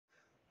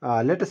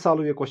Let us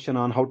solve a question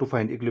on how to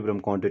find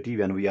equilibrium quantity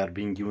when we are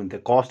being given the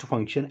cost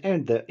function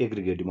and the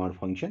aggregate demand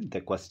function.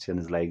 The question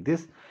is like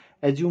this.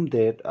 Assume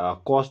that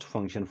cost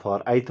function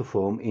for ith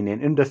firm in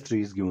an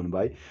industry is given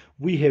by,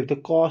 we have the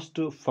cost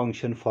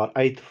function for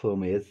ith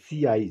firm as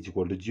Ci is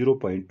equal to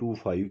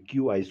 0.25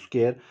 Qi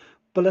square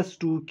plus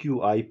 2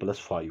 Qi plus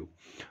 5.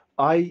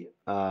 I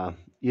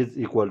is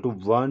equal to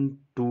 1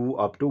 to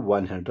up to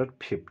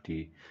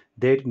 150.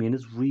 That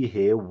means we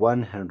have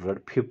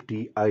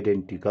 150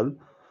 identical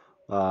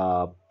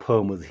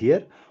firms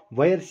here,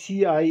 where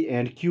Ci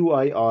and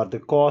Qi are the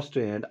cost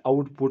and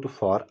output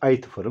for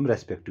ith firm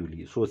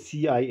respectively. So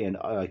Ci and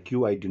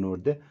Qi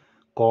denote the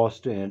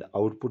cost and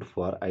output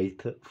for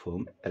ith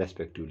firm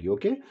respectively.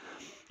 Okay.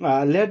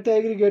 Let the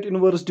aggregate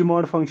inverse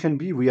demand function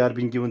be. We are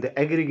being given the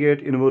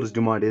aggregate inverse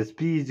demand as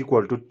P is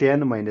equal to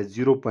 10 minus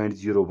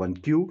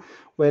 0.01 Q,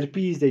 where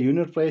P is the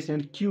unit price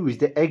and Q is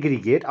the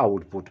aggregate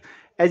output.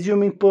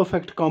 Assuming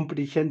perfect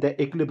competition,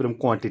 the equilibrium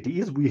quantity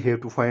is, we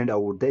have to find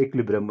out the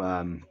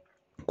equilibrium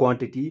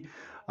quantity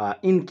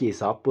in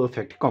case of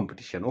perfect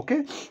competition.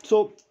 Okay,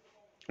 so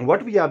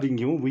what we are being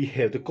given, we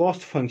have the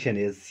cost function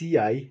as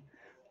Ci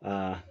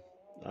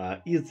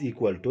is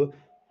equal to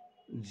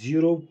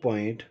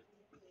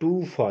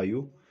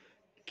 0.25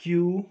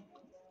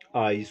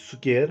 Qi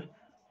square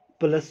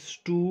plus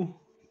 2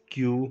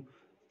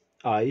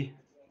 Qi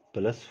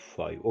plus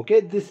 5.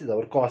 Okay, this is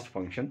our cost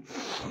function.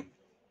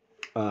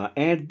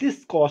 And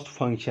this cost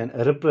function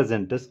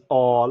represents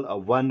all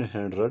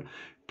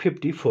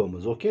 150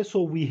 firms. Okay,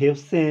 so we have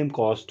same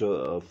cost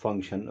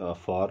function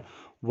for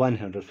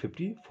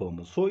 150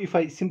 firms. So if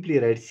I simply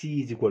write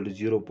C is equal to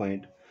 0.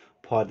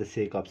 For the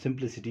sake of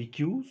simplicity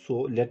Q,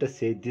 so let us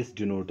say this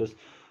denotes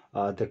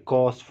the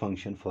cost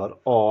function for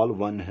all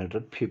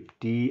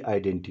 150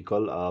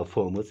 identical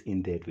firms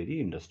in that very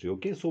industry.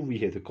 Okay, so we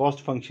have the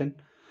cost function.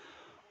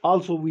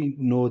 Also, we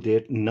know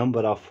that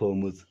number of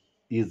firms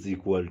is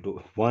equal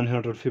to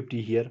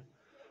 150 here.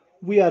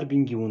 We are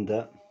being given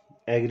the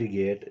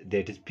aggregate,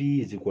 that is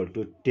P is equal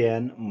to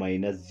 10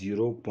 minus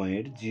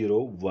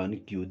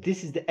 0.01 Q.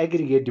 This is the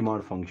aggregate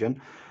demand function.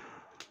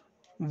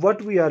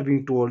 What we are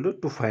being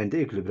told to find the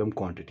equilibrium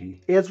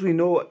quantity. As we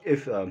know,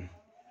 if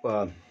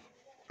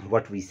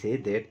what we say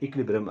that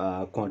equilibrium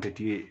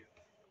quantity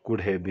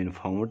could have been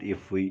found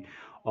if we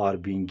are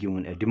being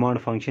given a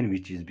demand function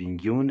which is being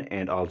given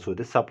and also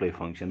the supply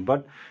function,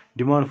 but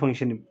demand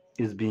function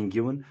is being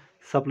given,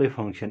 supply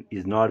function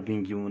is not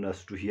being given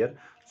us to here.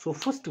 So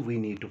first we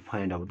need to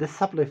find out the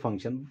supply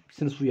function,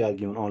 since we are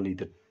given only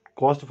the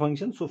cost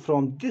function. So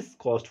from this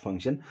cost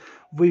function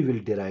we will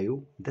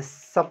derive the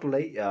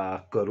supply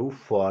curve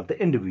for the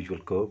individual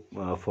curve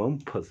firm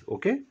first.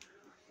 Okay,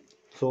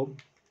 so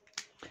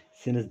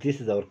since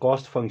this is our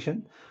cost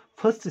function,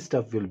 first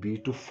step will be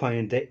to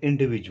find the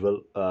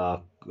individual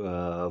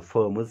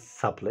firm's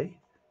supply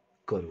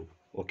curve.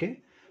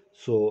 Okay,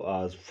 so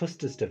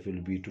first step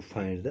will be to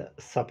find the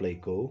supply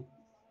curve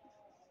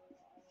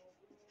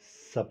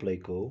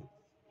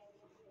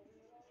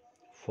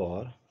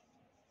for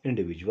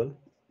individual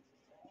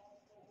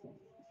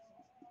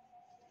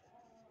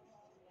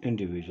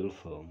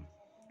firm.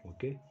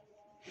 Okay,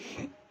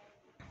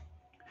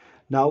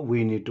 now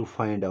we need to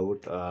find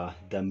out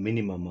the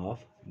minimum of,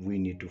 we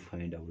need to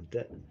find out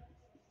the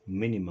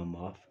minimum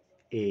of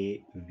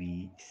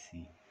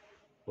AVC.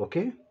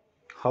 Okay,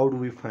 how do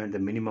we find the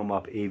minimum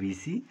of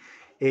AVC?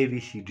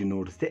 AVC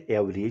denotes the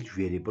average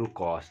variable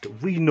cost.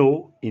 We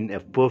know in a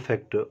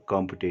perfect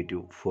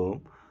competitive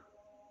firm,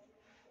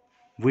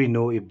 we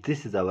know if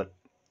this is our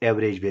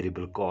average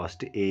variable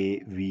cost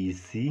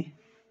AVC,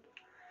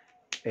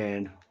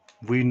 and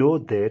we know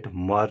that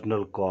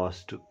marginal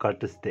cost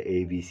cuts the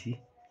AVC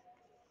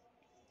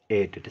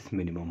at its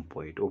minimum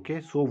point.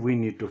 Okay, so we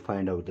need to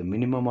find out the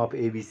minimum of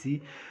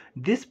AVC.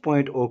 This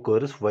point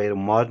occurs where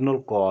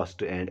marginal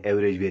cost and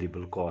average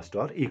variable cost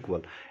are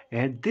equal,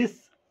 and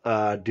this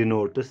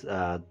denotes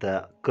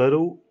the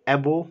curve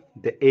above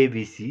the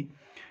AVC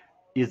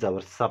is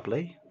our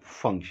supply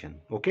function.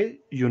 Okay,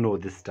 you know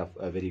this stuff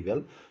very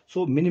well.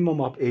 So minimum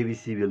of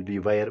AVC will be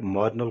where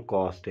marginal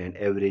cost and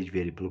average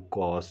variable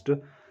cost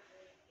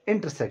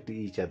intersect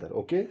each other.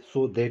 Okay,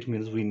 so that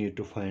means we need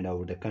to find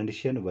out a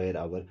condition where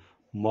our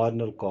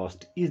marginal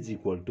cost is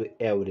equal to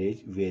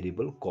average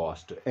variable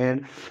cost,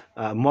 and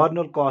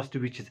marginal cost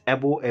which is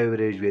above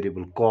average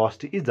variable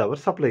cost is our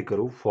supply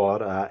curve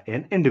for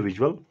an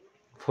individual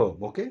firm.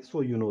 Okay,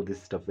 so you know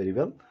this stuff very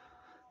well.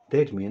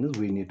 That means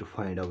we need to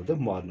find out the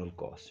marginal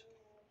cost.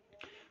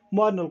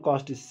 Marginal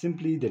cost is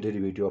simply the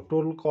derivative of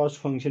total cost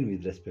function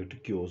with respect to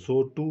Q.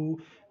 So 2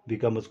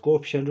 becomes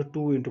coefficient,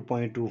 2 into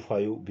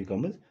 0.25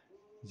 becomes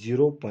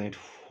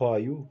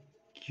 0.5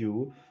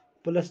 Q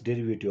plus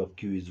derivative of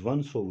Q is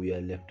 1. So we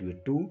are left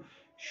with 2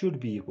 should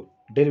be equal,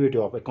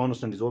 derivative of a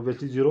constant is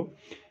obviously 0,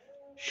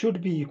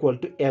 should be equal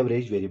to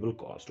average variable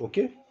cost.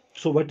 Okay,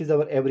 so what is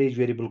our average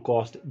variable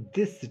cost?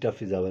 This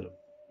stuff is our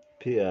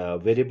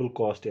variable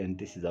cost and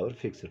this is our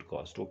fixed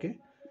cost. Okay,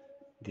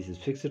 this is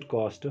fixed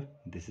cost,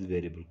 this is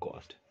variable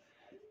cost.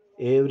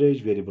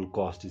 Average variable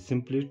cost is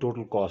simply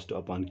total cost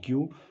upon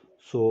Q.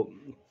 So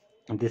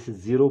and this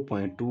is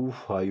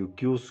 0.25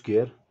 q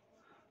square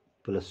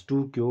plus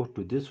 2q.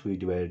 To this we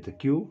divide the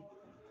q,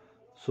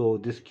 so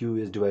this q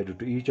is divided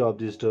to each of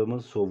these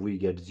terms, so we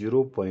get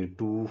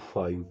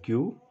 0.25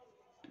 q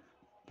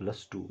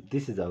plus 2.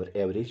 This is our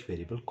average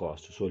variable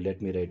cost. So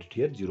let me write it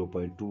here,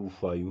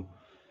 0.25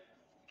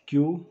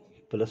 q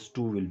plus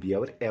 2 will be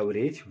our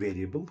average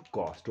variable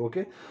cost.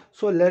 Okay,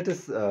 so let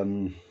us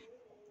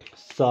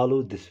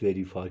solve this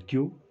value for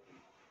q.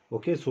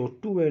 Okay, so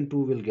 2 and 2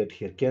 will get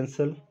here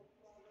cancel,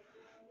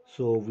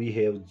 so we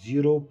have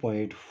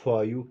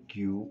 0.5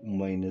 q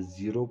minus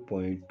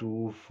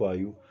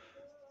 0.25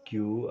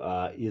 q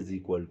is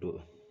equal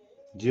to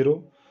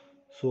 0.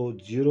 So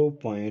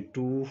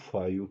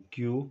 0.25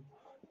 q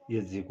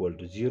is equal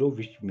to 0,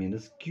 which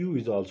means q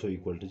is also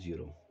equal to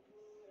 0.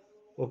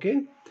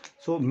 Okay,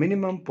 so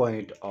minimum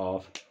point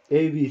of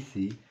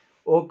ABC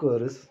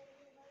occurs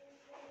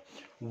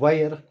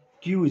where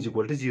q is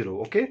equal to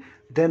 0. Okay,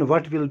 then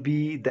what will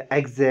be the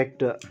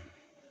exact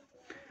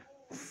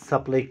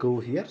supply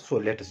curve here? So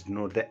let us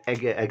note the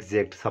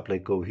exact supply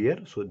curve here.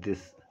 So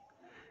this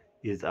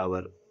is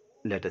our,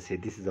 let us say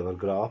this is our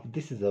graph,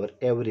 this is our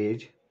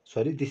average,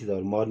 sorry, this is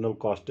our marginal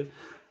cost,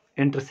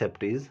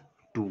 intercept is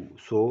 2,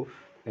 so,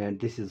 and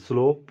this is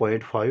slope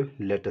 0.5.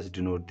 let us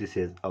denote this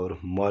is our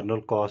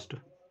marginal cost,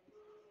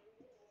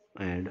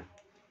 and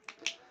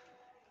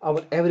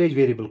our average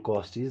variable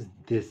cost is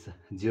this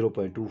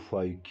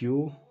 0.25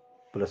 q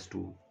plus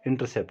 2.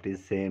 Intercept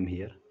is same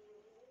here,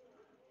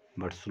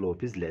 but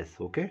slope is less.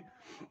 Okay,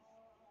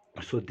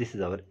 so this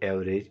is our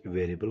average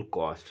variable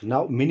cost.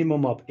 Now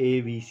minimum of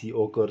ABC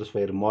occurs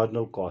where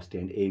marginal cost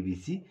and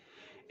ABC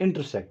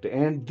intersect,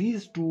 and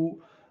these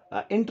two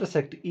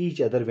intersect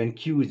each other when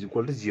q is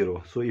equal to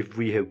 0. So if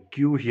we have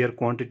q here,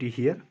 quantity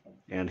here,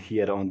 and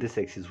here on this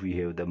axis we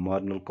have the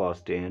marginal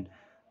cost and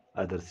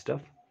other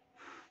stuff,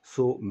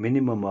 so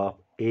minimum of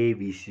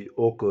ABC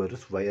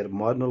occurs where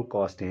marginal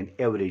cost and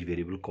average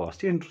variable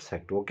cost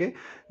intersect. Okay,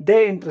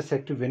 they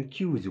intersect when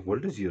q is equal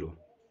to 0.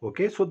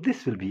 Okay, so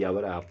this will be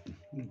our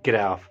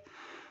graph,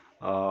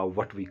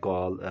 what we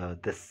call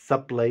the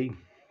supply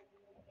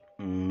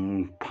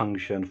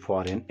function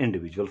for an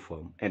individual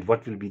firm. And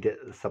what will be the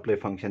supply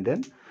function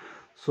then?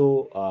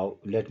 So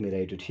let me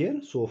write it here.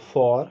 So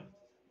for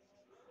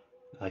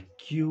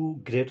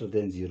q greater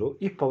than 0,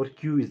 if our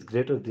q is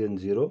greater than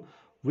 0,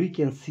 we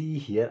can see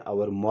here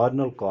our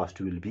marginal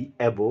cost will be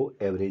above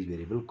average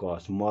variable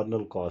cost.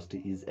 Marginal cost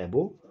is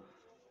above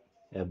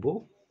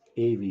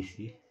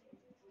ABC.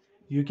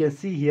 You can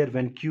see here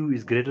when q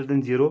is greater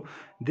than 0,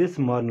 this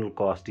marginal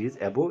cost is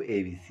above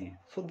ABC.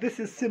 So this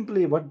is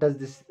simply, what does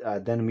this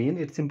then mean?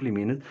 It simply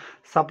means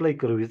supply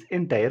curve is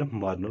entire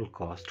marginal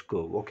cost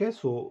curve. Okay,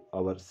 so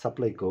our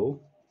supply curve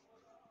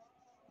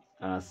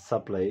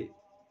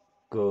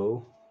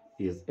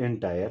is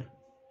entire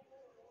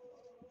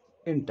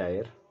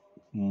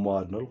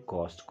marginal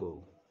cost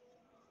curve.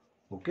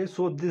 Okay,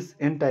 so this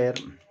entire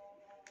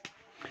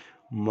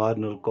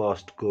marginal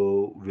cost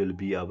curve will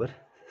be our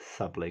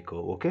supply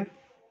curve. Okay,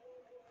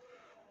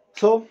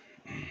 so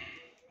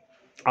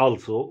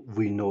also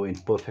we know in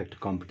perfect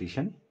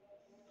competition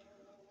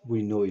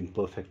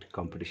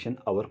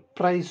our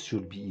price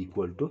should be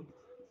equal to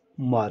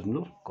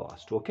marginal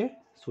cost. Okay,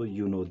 so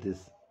you know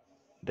this,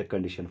 the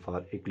condition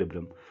for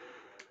equilibrium,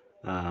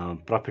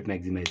 profit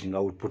maximizing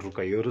output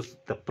requires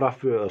the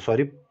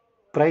profit,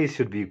 price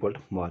should be equal to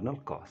marginal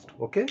cost.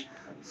 Okay,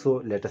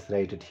 so let us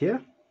write it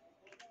here.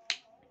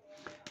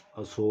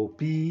 So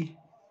P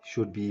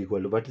should be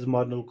equal to, what is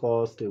marginal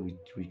cost,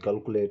 which we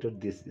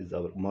calculated. This is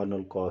our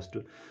marginal cost,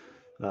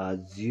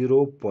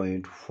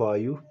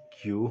 0.5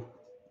 q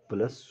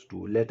plus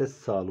 2. Let us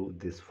solve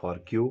this for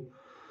q.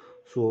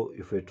 So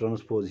if I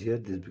transpose here,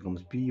 this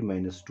becomes P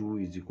minus 2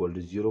 is equal to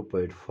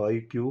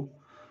 0.5 q,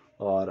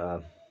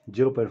 or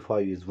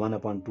 0.5 is 1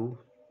 upon 2.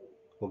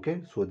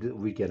 Okay, so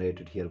we can write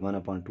it here 1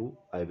 upon 2.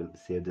 I will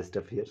save this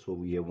stuff here. So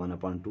we have 1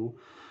 upon 2,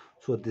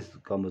 so this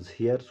comes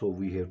here, so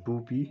we have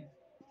 2p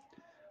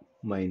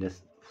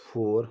minus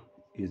 4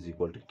 is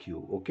equal to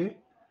q. Okay,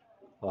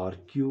 or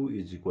q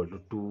is equal to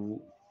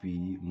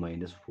 2p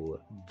minus 4.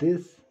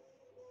 This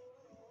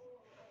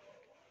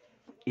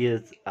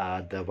is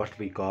the, what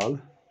we call,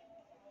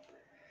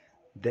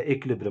 the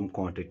equilibrium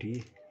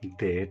quantity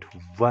that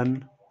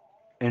one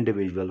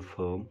individual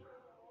firm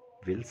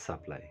will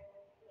supply.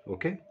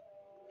 Okay,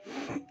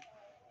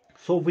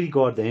 so we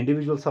got the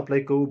individual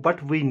supply curve,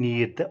 but we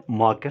need the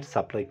market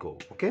supply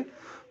curve. Okay,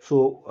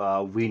 so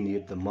we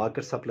need the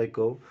market supply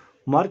curve.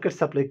 Market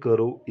supply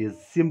curve is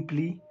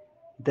simply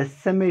the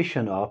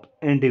summation of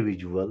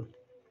individual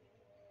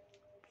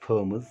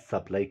firms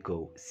supply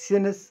curve.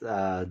 Since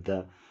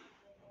the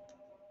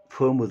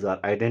firms are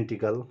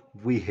identical,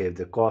 we have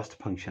the cost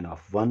function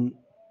of one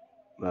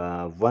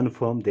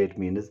firm. That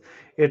means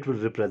it will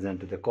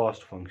represent the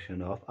cost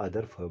function of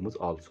other firms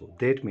also.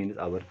 That means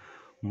our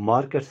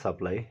market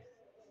supply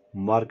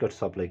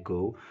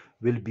curve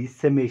will be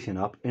summation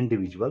of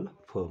individual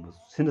firms.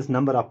 Since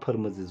number of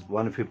firms is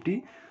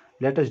 150,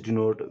 let us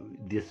denote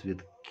this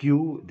with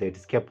q, that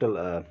is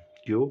capital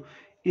Q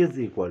is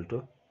equal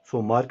to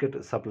So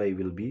market supply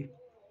will be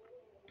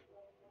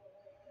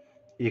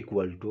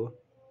equal to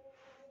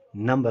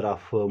number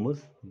of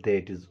firms,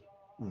 that is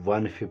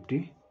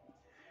 150,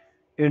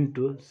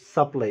 into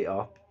supply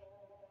of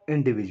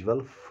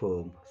individual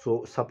firm.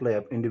 So supply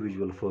of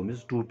individual firm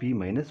is 2p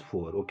minus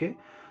 4. Okay,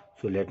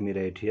 so let me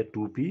write here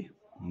 2p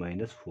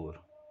minus 4.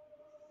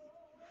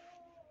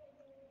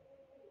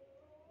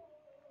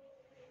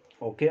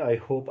 Okay, I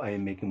hope I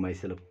am making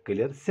myself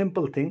clear.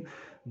 Simple thing.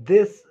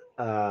 This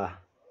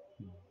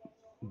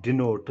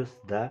denotes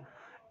the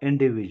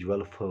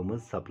individual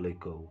firm's supply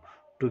curve.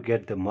 To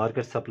get the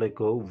market supply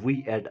curve,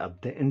 we add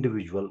up the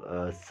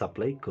individual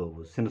supply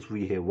curves. Since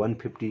we have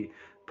 150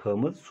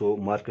 firms, so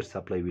market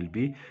supply will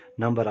be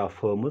number of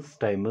firms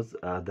times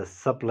the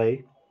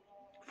supply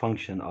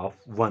function of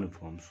one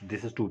firm. So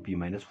this is 2p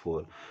minus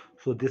 4.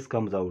 So this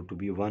comes out to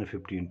be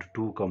 150 into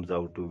 2 comes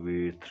out to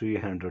be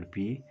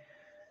 300p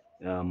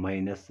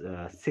minus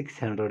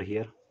 600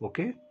 here.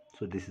 Okay,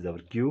 so this is our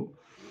q.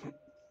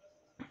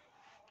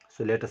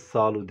 So let us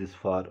solve this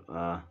for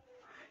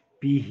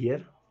p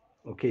here.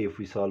 Okay, if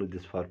we solve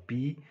this for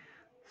p,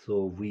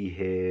 so we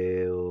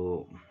have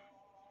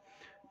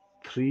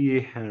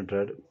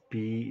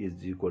 300p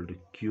is equal to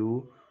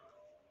q,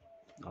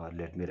 or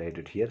let me write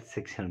it here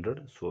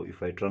 600. So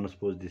if I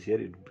transpose this here,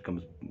 it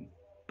becomes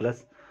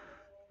plus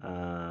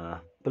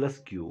plus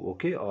q.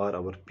 Okay, or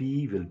our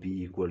p will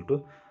be equal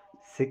to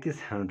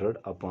 600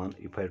 upon,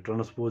 if I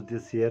transpose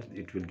this here,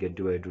 it will get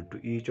divided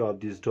to each of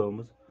these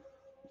terms.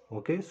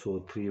 Okay, so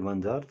 3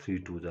 ones are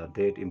 3 twos are,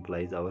 that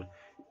implies our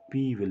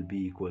p will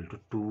be equal to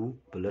 2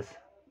 plus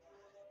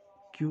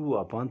q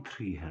upon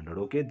 300.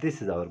 Okay,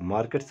 this is our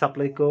market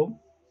supply curve,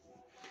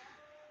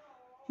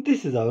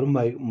 this is our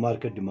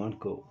market demand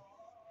curve.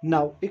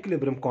 Now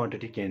equilibrium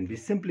quantity can be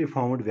simply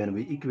found when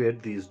we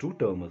equate these two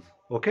terms.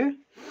 Okay,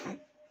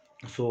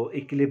 so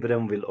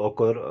equilibrium will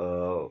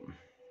occur,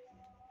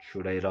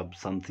 should I rub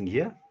something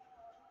here?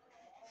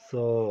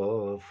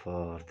 So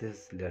for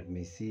this, let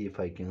me see if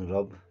I can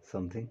rub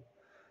something.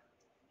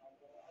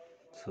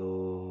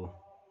 So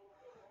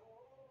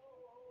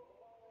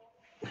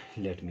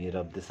let me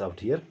rub this out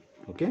here.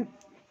 Okay,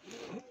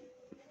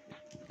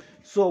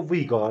 so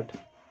we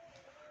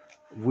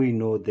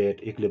know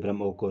that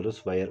equilibrium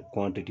occurs where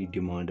quantity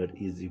demanded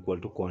is equal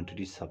to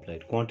quantity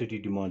supplied. Quantity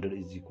demanded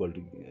is equal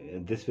to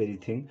this very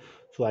thing.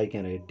 So I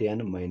can write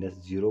 10 minus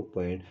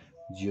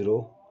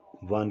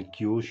 0.01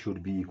 q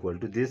should be equal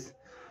to this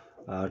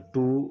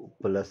 2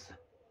 plus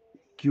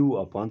q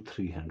upon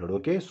 300.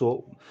 Okay,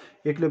 so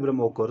equilibrium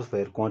occurs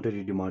where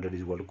quantity demanded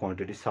is equal to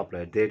quantity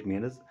supplied. That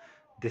means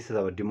this is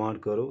our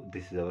demand curve,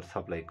 this is our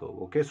supply curve.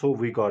 Okay, so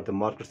we got the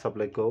market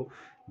supply curve,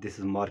 this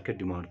is market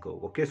demand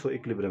curve. Okay, so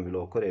equilibrium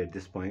will occur at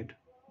this point.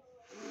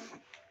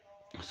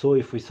 So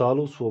if we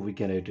solve, so we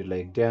can write it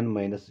like 10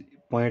 minus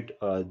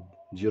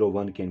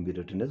 0.01 can be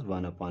written as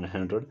 1 upon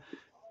 100.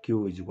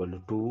 Q is equal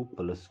to 2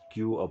 plus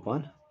q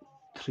upon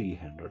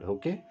 300.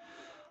 Okay,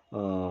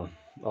 or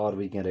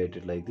we can write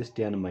it like this: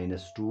 10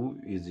 minus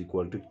 2 is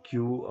equal to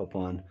q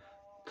upon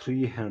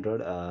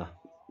 300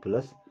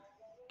 plus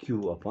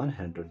q upon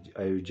 100.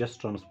 I just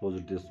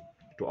transposed this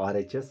to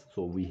RHS,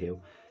 so we have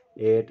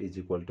 8 is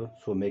equal to,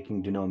 so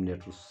making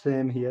denominator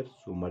same here,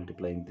 so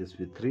multiplying this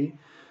with 3,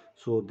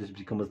 so this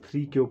becomes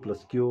 3q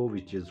plus q,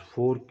 which is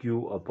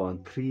 4q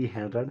upon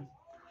 300,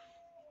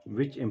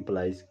 which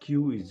implies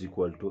q is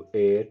equal to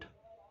 8.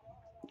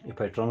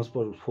 If I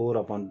transpose 4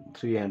 upon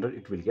 300,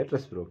 it will get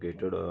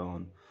reciprocated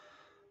on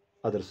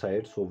other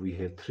side. So we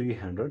have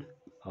 300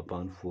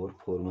 upon 4,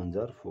 4 ones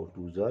are 4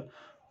 twos are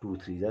 2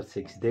 threes are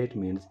 6. That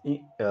means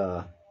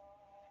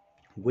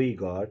we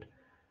got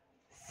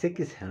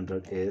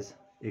 600 as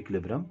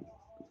equilibrium,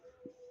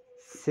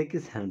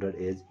 600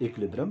 is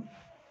equilibrium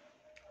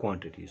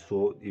quantity.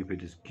 So if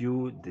it is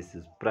q, this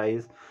is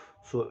price,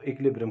 so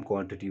equilibrium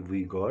quantity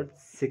we got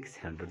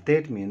 600.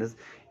 That means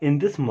in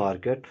this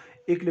market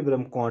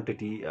equilibrium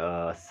quantity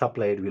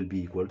supplied will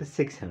be equal to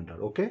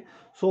 600. Okay,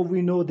 so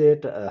we know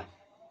that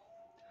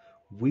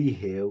we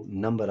have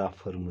number of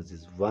firms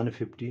is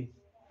 150.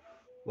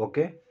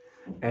 Okay,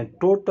 and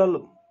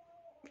total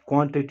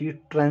quantity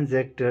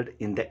transacted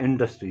in the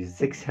industry is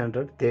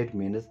 600. That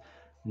means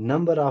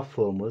number of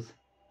firms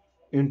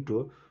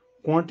into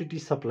quantity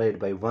supplied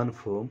by one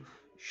firm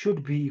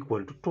should be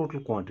equal to total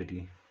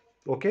quantity.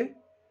 Okay,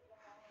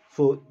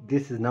 so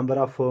this is number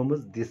of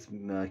firms, this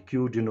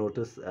q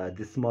denotes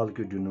this small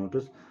q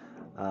denotes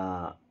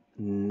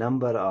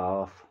number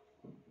of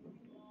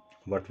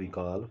what we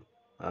call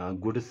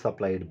goods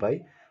supplied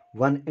by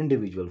one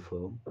individual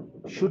firm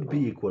should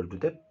be equal to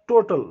the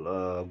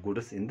total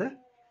goods in the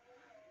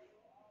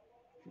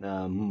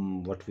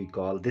what we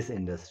call this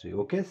industry.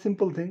 Okay,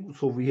 simple thing.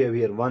 So we have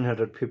here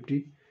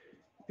 150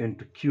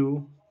 into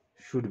q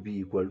should be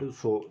equal to,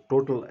 so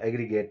total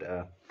aggregate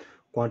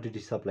quantity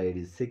supplied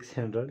is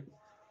 600.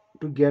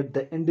 To get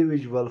the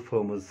individual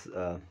firms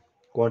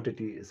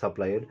quantity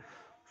supplied,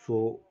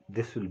 so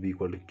this will be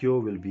equal to q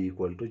will be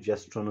equal to,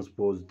 just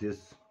transpose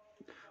this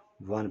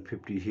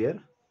 150 here,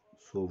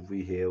 so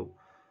we have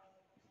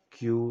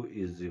q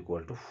is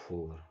equal to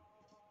 4.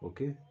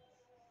 Okay,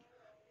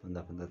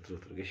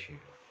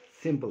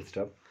 simple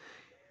stuff.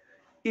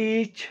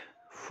 Each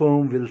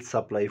firm will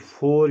supply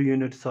 4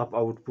 units of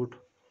output.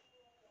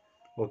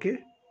 Okay,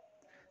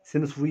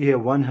 since we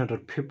have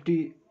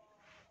 150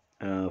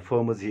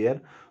 firms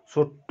here,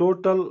 so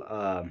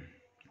total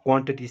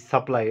quantity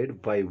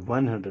supplied by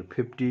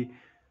 150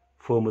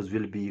 firms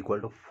will be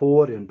equal to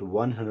 4 into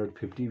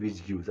 150,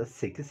 which gives us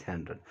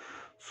 600.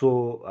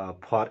 So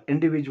for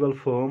individual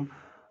firm,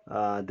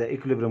 the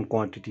equilibrium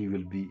quantity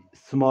will be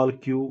small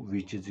q,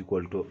 which is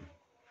equal to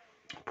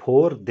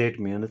 4. That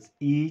means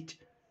each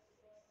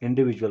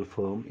individual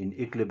firm in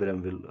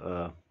equilibrium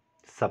will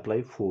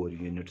supply 4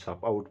 units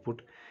of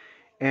output,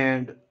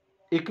 and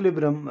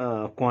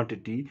equilibrium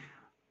quantity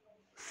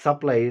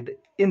supplied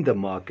in the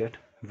market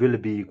will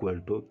be equal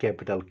to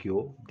capital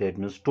Q, that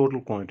means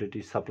total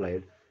quantity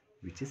supplied,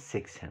 which is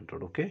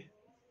 600. Okay,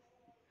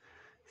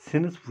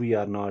 since we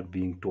are not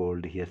being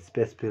told here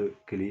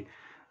specifically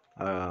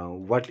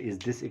what is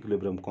this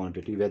equilibrium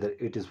quantity, whether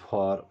it is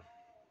for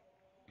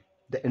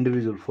the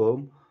individual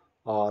firm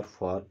or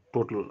for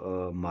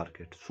total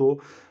market,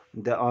 so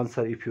the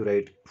answer, if you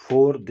write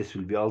 4, this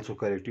will be also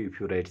correct. If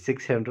you write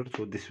 600,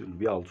 so this will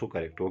be also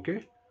correct.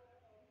 Okay,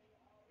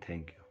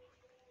 thank you.